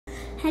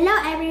Hello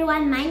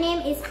everyone, my name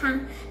is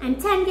Han. I'm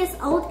 10 years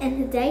old and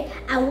today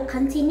I will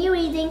continue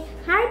reading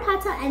Harry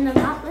Potter and the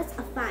Goblet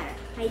of Fire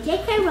by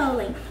J.K.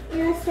 Rowling,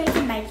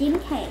 illustrated by Jim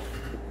Kay.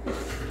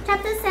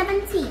 Chapter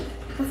 17,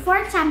 The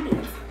Four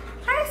Champions.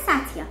 Harry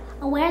sat here,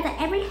 aware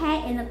that every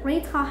head in the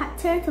great hall had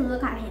turned to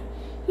look at him.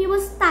 He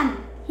was stunned.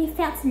 He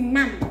felt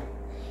numb.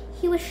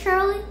 He was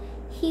surely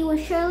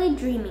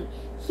dreaming.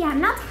 He had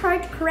not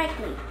heard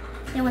correctly.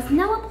 There was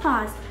no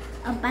applause.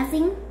 A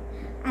buzzing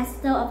as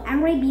though of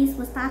angry bees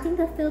was starting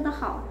to fill the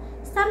hall.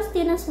 Some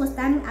students were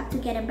standing up to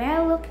get a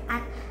better look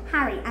at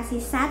Harry as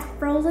he sat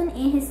frozen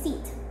in his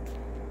seat.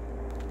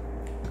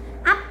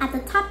 Up at the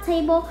top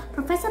table,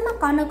 Professor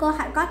McGonagall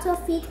had got to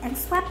her feet and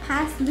swept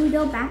past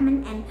Ludo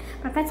Bagman and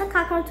Professor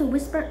Cockle to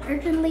whisper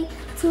urgently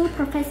to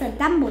Professor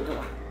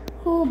Dumbledore,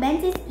 who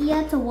bent his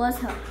ear towards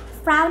her,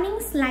 frowning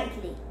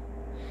slightly.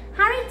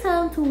 Harry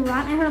turned to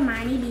Ron and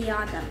Hermione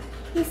beyond them.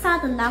 He saw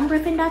the long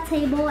Gryffindor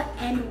table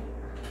and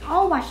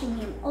all watching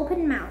him,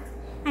 open-mouthed.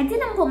 "I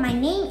didn't put my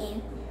name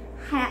in,"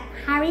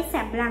 Harry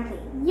said blankly.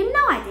 "You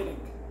know I didn't."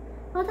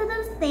 Both of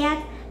them stared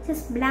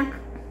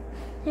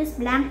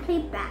blankly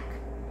back.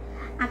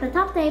 At the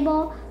top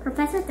table,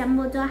 Professor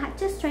Dumbledore had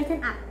just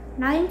straightened up,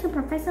 nodding to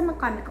Professor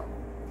McGonagall.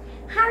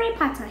 "Harry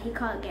Potter," he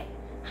called again.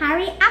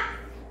 "Harry, up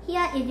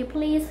here if you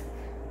please."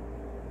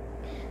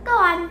 "Go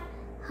on,"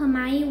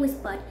 Hermione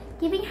whispered,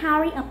 giving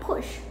Harry a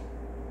push.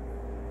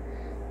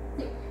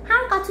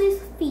 Harry got to his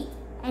feet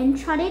and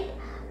trod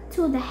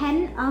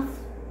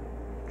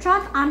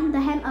on the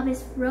hem of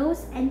his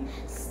rose and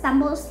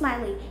stumbled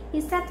slightly.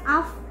 He stepped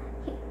up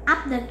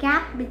the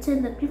gap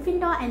between the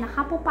Gryffindor and the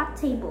Hufflepuff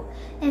table.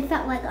 It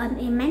felt like an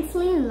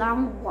immensely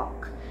long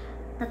walk.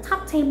 The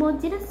top table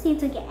didn't seem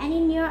to get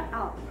any nearer at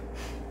all,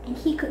 and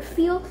he could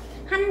feel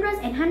hundreds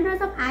and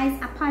hundreds of eyes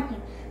upon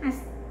him,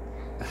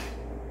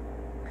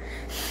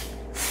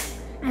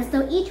 as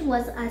though each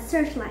was a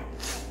searchlight.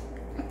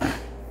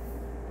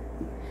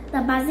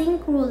 The buzzing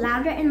grew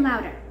louder and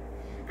louder.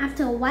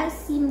 After what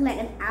seemed like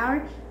an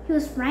hour, he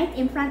was right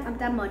in front of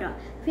Dumbledore,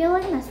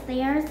 feeling the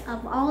stares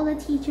of all the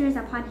teachers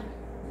upon him.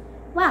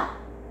 "Well,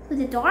 to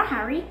the door,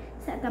 Harry,"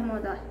 said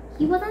Dumbledore.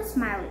 He wasn't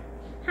smiling.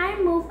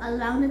 Harry moved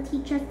along the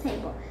teacher's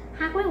table.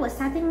 Hagrid was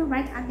sitting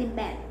right at the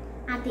bed.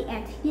 At the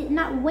end, he did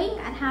not wink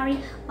at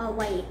Harry or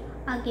wave,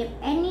 or give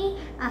any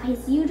of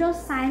his usual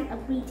signs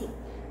of greeting.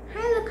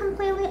 Harry looked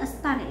completely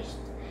astonished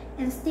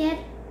and stared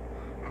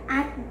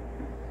at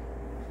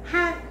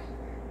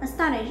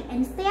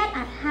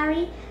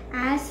Harry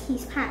as he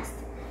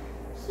passed.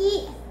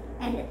 He,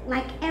 and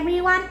like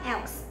everyone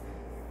else,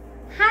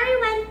 Harry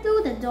went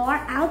through the door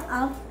out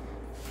of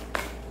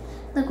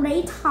the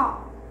great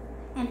hall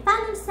and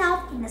found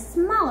himself in a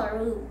smaller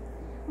room,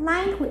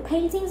 lined with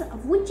paintings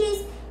of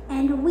witches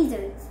and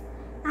wizards.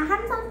 A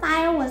handsome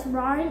fire was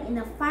roaring in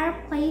the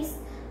fireplace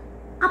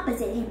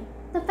opposite him.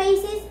 The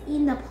faces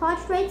in the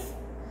portraits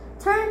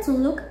turned to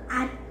look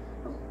at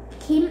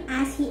him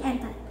as he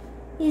entered.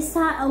 He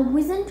saw a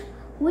wizened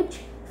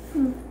witch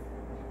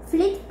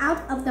flit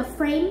out of the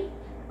frame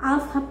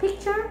of her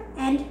picture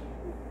and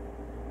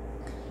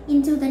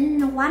into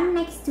the one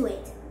next to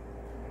it,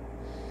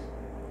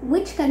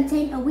 which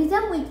contained a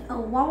wizard with a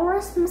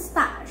walrus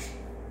mustache.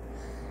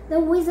 The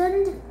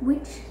wizened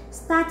witch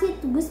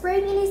started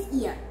whispering in his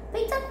ear.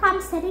 Victor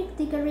Crumb, Cedric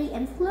Diggory,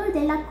 and Fleur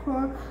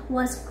Delacour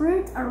was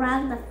grouped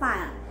around the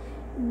fire.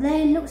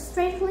 They looked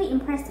strangely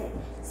impressive,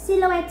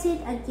 silhouetted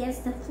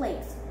against the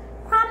flames.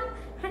 Crumb,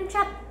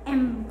 hunchbacked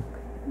and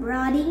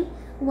brooding,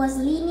 was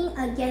leaning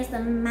against the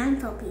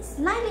mantelpiece,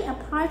 slightly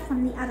apart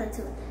from the other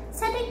two.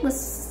 Cedric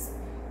was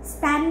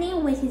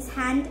standing with his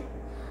hands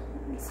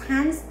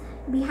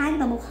behind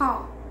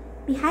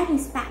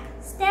his back,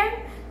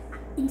 staring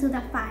into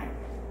the fire.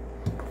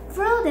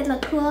 Fleur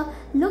Delacour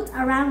looked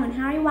around when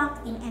Harry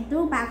walked in and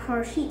threw back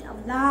her sheet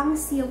of long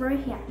silver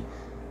hair.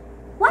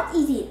 "What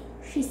is it?"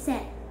 she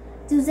said.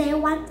 "Do they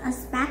want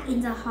us back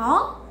in the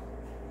hall?"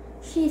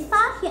 She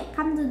thought he had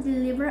come to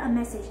deliver a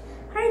message.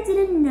 Harry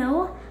didn't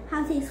know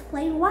how to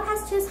explain what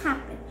had just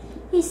happened.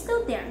 He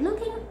stood there,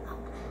 looking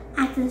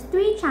at the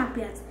three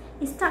champions.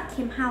 It struck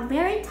him how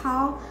very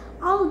tall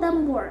all of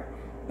them were.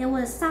 There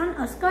was a sound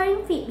of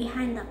scurrying feet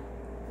behind them,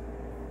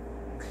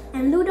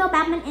 and Ludo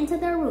Bagman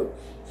entered the room.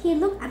 He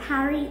looked at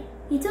Harry.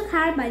 He took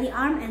Harry by the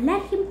arm and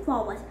led him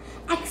forward.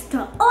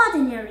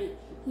 "Extraordinary!"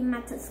 he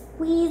muttered,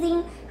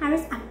 squeezing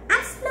Harry's arm.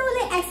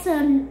 "Absolutely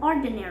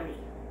extraordinary!"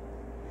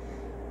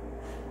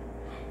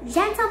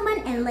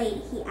 "Gentlemen and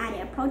lady," he added,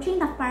 approaching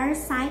the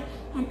fireside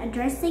and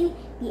addressing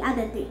the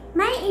other three.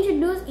 "May I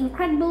introduce,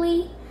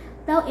 incredibly,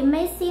 though it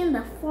may seem,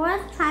 the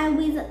fourth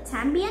Triwizard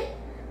Champion?"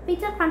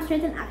 Victor Crumb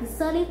straightened up. His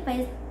surly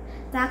face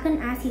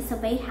darkened as he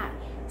surveyed Harry.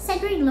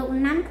 Cedric looked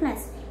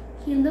nonplussed.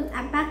 He looked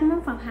at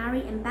Bagman, from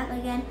Harry and back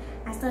again,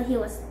 as though he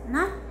had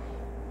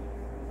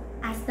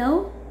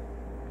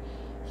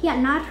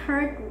not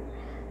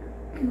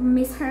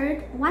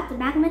misheard what the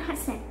Bagman had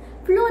said.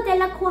 Fleur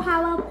Delacour,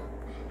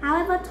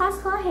 however,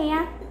 tossed her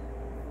hair,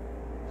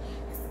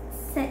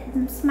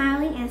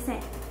 smiling, and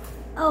said,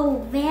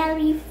 "Oh,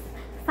 very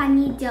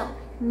funny joke,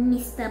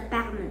 Mr.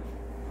 Bagman."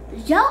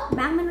 Joe,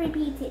 Bagman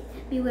repeated,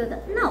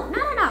 bewildered. No,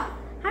 not at all.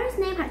 Harry's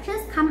name had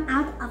just come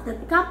out of the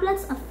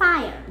goblets of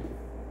fire.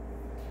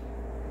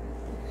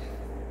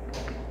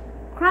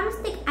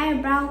 Crumstick's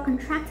eyebrow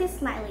contracted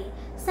slightly.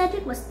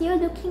 Cedric was still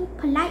looking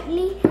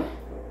politely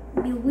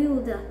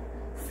bewildered.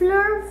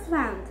 Fleur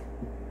frowned.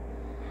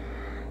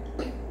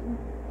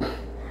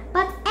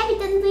 But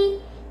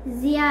evidently,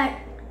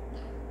 there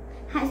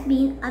has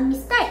been a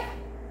mistake,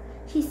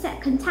 she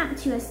said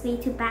contemptuously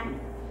to Bagman.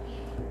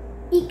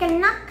 He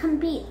cannot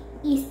compete.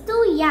 He's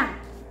too young.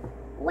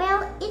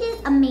 Well, it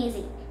is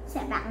amazing,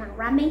 said Bagman,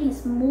 rubbing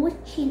his smooth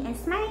chin and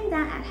smiling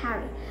down at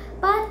Harry.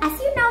 But as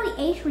you know,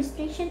 the age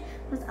restriction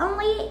was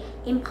only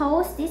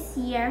imposed this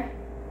year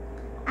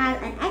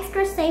as an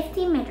extra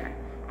safety measure.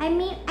 I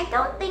mean, I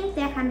don't think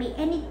there can be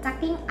any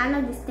ducking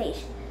under the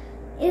stage.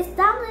 It's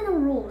down in the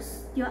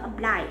rules. You're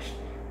obliged.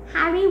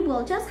 Harry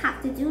will just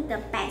have to do the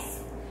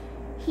best.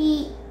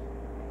 The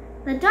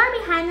door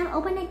behind them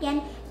opened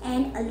again,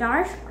 and a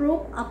large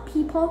group of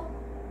people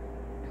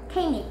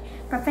came in.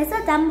 Professor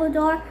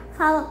Dumbledore,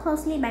 followed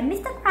closely by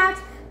Mr. Crouch,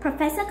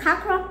 Professor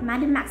Cockcroft,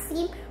 Madame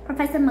Maxime,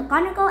 Professor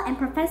McGonagall, and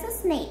Professor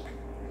Snape.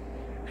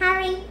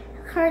 Harry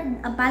heard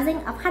a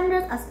buzzing of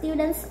hundreds of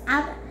students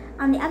out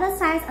on the other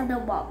side of the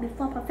wall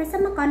before Professor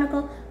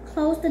McGonagall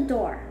closed the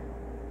door.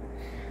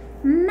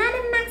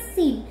 Madame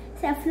Maxime,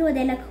 said Fleur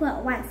Delacour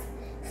at once,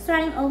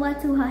 striding over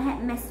to her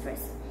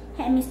headmistress.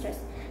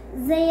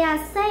 They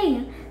are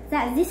saying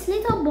that this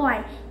little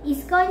boy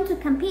is going to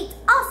compete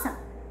also.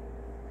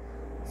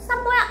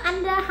 Somewhere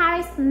under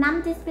Harry's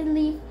numb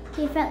disbelief,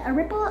 he felt a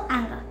ripple of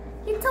anger.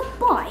 Little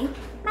boy?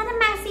 Madame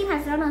Maxime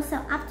has drawn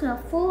herself up to a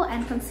full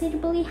and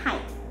considerable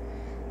height.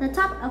 The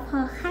top of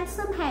her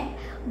handsome head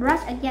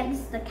brushed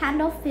against the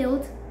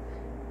candle-filled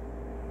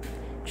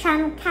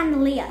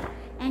chandelier,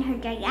 and her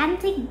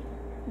gigantic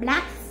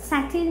black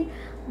satin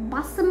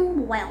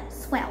bosom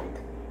swelled.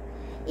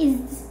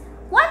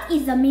 What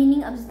is the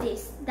meaning of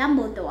this,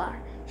 Dumbledore?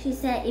 She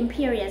said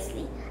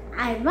imperiously.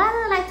 I'd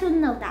rather like to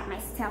know that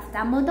myself,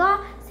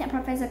 Dumbledore, said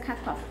Professor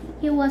Cockcroft.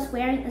 He was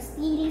wearing a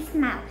steely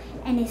smile,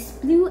 and his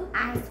blue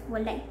eyes were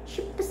like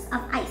chips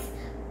of ice.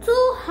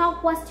 2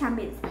 Hogwarts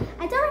champions.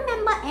 I don't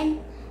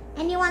remember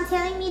anyone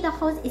telling me the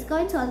host is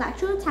going to allow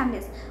 2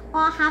 champions,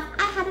 or have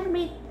I hadn't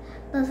read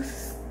the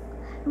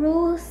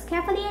rules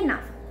carefully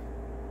enough.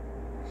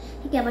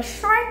 He gave a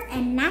short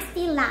and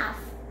nasty laugh.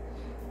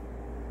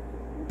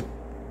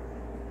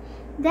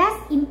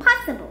 That's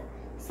impossible,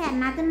 said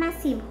Madame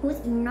Maxime, whose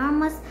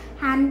enormous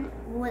hand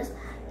with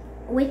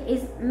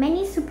its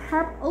many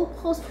superb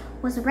opals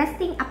was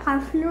resting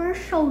upon Fleur's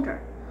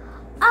shoulder.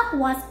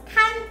 Hogwarts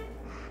can't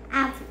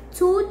have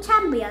 2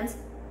 champions.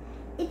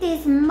 It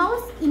is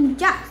most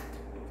unjust.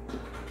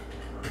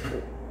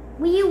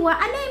 We were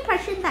under the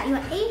impression that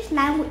your age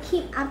line would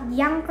keep up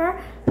younger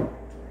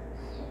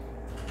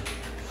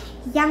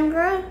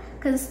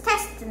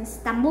contestants.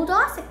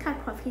 Dumbledore, said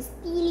Cockcroft, his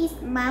steely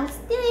smile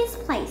still in its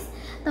place,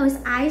 though his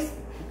eyes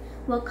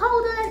were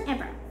colder than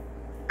ever.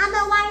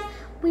 Otherwise,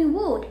 we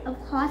would, of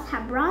course,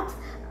 have brought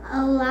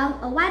along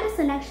a wider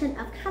selection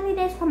of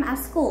candidates from our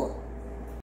school.